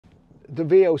the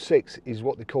V06 is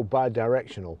what they call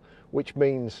bidirectional, which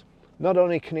means not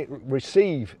only can it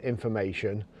receive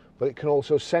information, but it can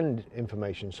also send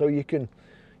information. So you can,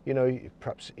 you know,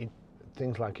 perhaps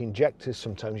things like injectors,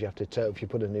 sometimes you have to tell, if you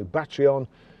put a new battery on,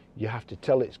 you have to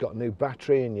tell it's got a new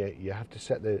battery, and you have to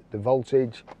set the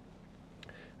voltage.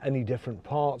 Any different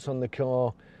parts on the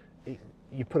car,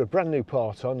 you put a brand new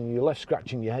part on and you're left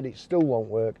scratching your head, it still won't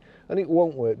work. And it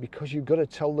won't work because you've got to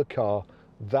tell the car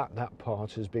that that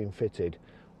part has been fitted,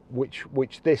 which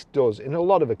this does in a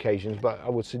lot of occasions, but I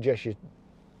would suggest you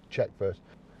check first.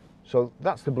 So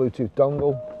that's the Bluetooth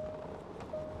dongle.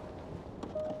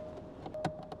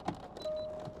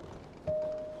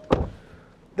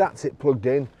 That's it plugged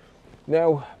in.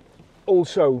 Now,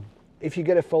 also, if you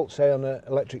get a fault, say on an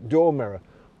electric door mirror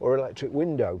or electric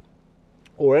window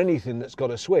or anything that's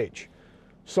got a switch,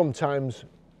 sometimes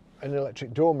an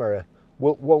electric door mirror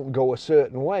won't go a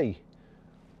certain way.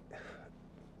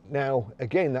 Now,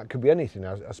 again, that could be anything.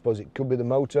 I suppose it could be the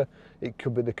motor, it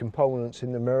could be the components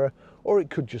in the mirror, or it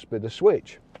could just be the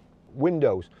switch.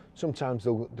 Windows, sometimes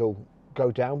they'll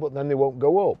go down, but then they won't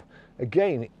go up.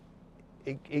 Again,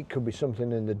 it could be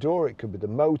something in the door, it could be the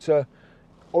motor,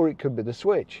 or it could be the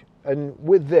switch. And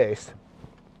with this,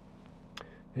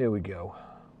 here we go.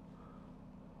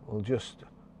 We'll just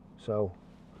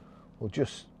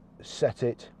set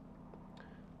it.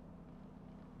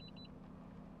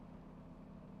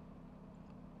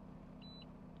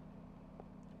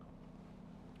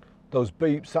 Those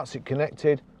beeps, that's it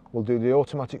connected. We'll do the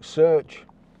automatic search.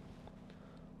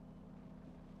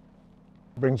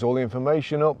 Brings all the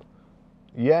information up.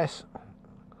 Yes.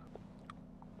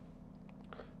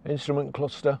 Instrument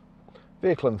cluster.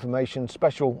 Vehicle information,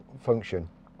 special function.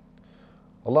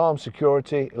 Alarm,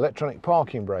 security, electronic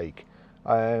parking brake.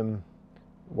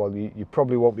 Well, you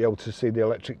probably won't be able to see the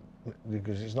electric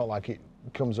because it's not like it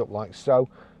comes up like so.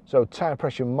 So tire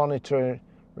pressure monitoring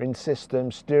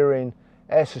system, steering,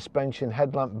 air suspension,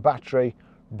 headlamp, battery,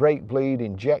 brake bleed,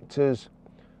 injectors,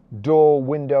 door,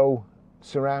 window,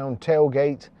 surround,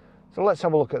 tailgate. So let's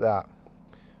have a look at that.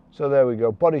 So there we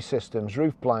go, body systems,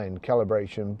 roof blind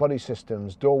calibration, body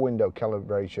systems, door window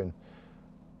calibration,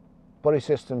 body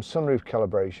systems, sunroof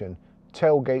calibration,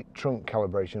 tailgate trunk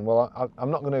calibration. Well,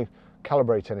 I'm not going to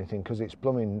calibrate anything because it's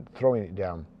blooming throwing it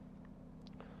down.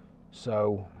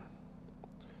 So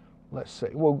let's see,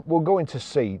 we'll go into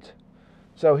seat.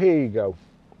 So here you go.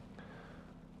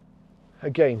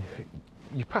 Again,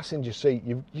 your passenger seat,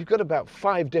 you've got about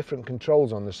 5 different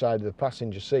controls on the side of the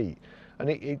passenger seat, and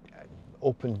it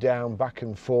up and down, back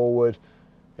and forward,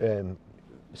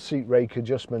 seat rake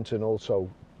adjustment, and also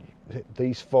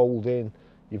these fold in.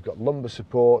 You've got lumbar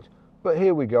support. But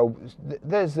here we go,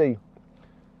 there's the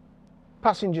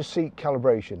passenger seat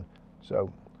calibration.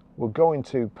 So we'll go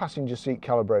into passenger seat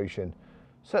calibration.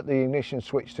 Set the ignition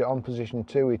switch to on position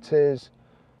 2, it is.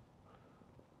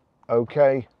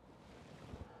 Okay,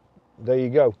 there you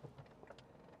go.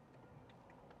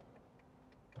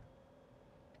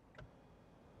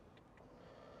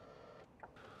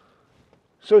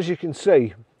 So as you can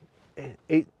see,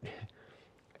 you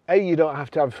don't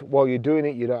have to have, while you're doing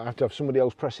it, you don't have to have somebody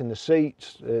else pressing the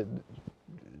seats,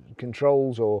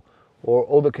 controls or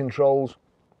other controls.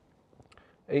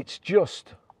 It's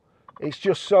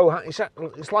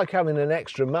like having an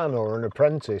extra man or an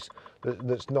apprentice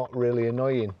that's not really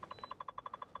annoying.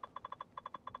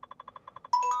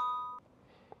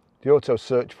 The auto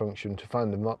search function to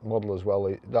find the model as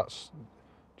well, that's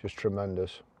just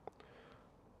tremendous.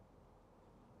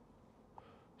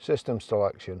 System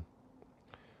selection.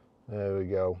 There we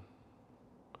go.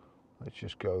 Let's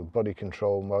just go body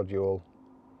control module,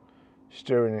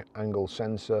 steering angle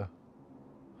sensor,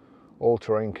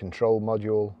 all-terrain control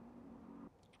module.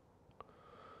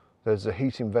 There's the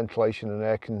heating, ventilation and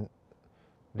air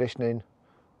conditioning.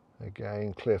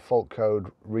 Again, clear fault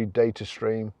code, read data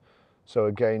stream. So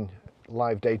again,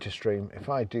 live data stream. If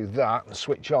I do that and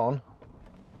switch on,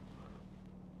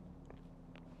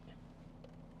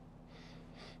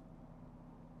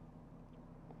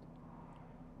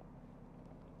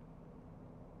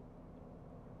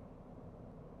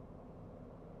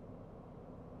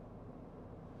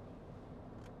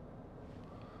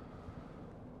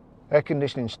 air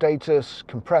conditioning status,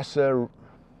 compressor,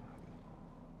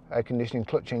 air conditioning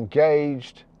clutch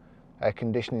engaged, air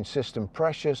conditioning system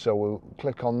pressure, so we'll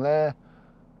click on there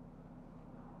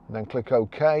and then click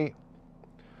OK.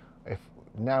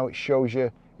 Now it shows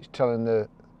you, it's telling the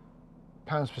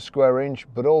pounds per square inch,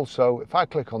 but also if I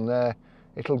click on there,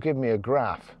 it'll give me a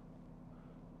graph.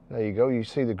 There you go, you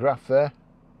see the graph there.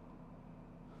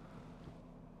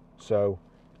 So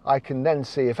I can then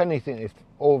see if anything, if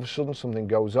all of a sudden something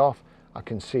goes off, I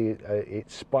can see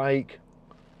it spike.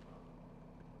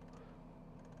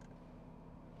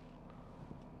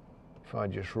 If I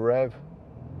just rev,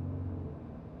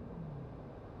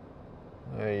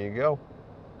 there you go,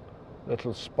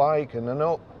 little spike and then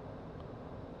up.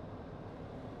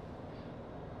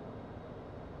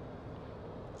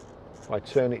 If I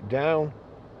turn it down,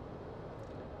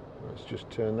 let's just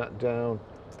turn that down.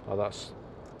 Oh, that's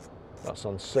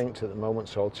unsynced at the moment,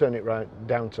 so I'll turn it right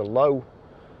down to low.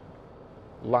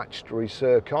 Latched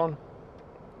recirc on.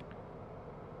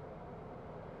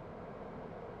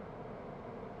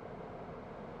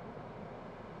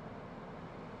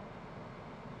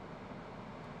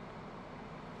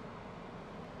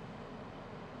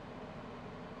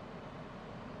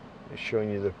 It's showing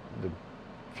you the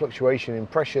fluctuation in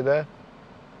pressure there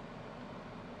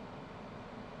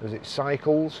as it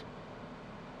cycles.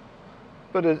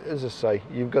 But as I say,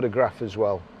 you've got a graph as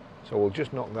well. So we'll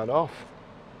just knock that off.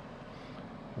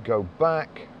 Go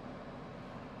back.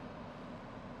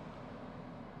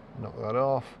 Knock that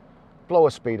off. Blower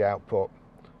speed output.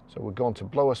 So we're going to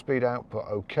blower speed output,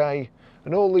 okay.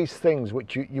 And all these things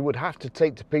which you would have to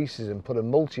take to pieces and put a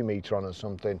multimeter on or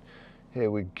something.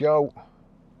 Here we go.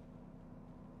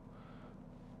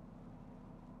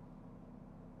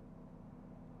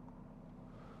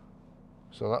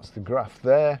 So that's the graph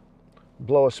there.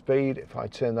 Blower speed, if I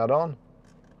turn that on,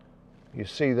 you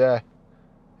see there,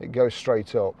 it goes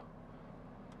straight up.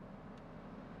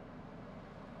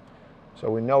 So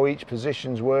we know each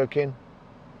position's working.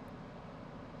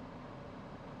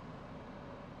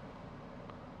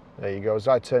 There you go, as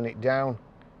I turn it down,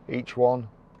 each one,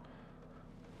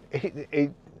 there's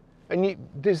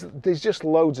just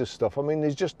loads of stuff. I mean,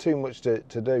 there's just too much to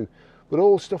do. But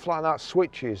all stuff like that,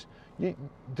 switches,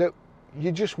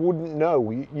 you just wouldn't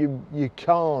know. You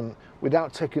can't,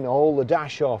 without taking all the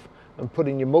dash off and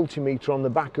putting your multimeter on the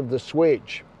back of the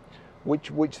switch,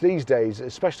 which these days,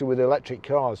 especially with electric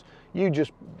cars, you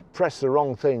just press the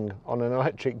wrong thing on an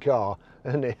electric car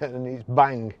and it's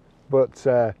bang. But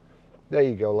there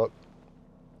you go, look.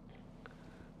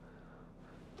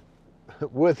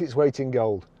 Worth its weight in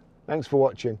gold. Thanks for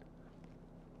watching.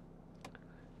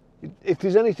 If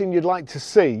there's anything you'd like to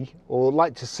see or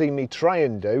like to see me try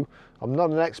and do, I'm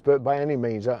not an expert by any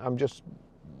means, I'm just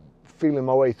feeling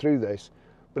my way through this.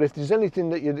 But if there's anything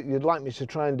that you'd like me to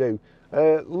try and do,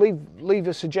 leave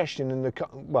a suggestion in the,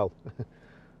 well,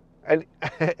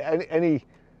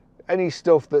 any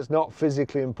stuff that's not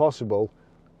physically impossible,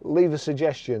 leave a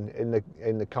suggestion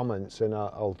in the comments and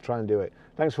I'll try and do it.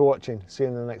 Thanks for watching, see you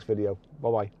in the next video,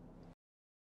 bye bye.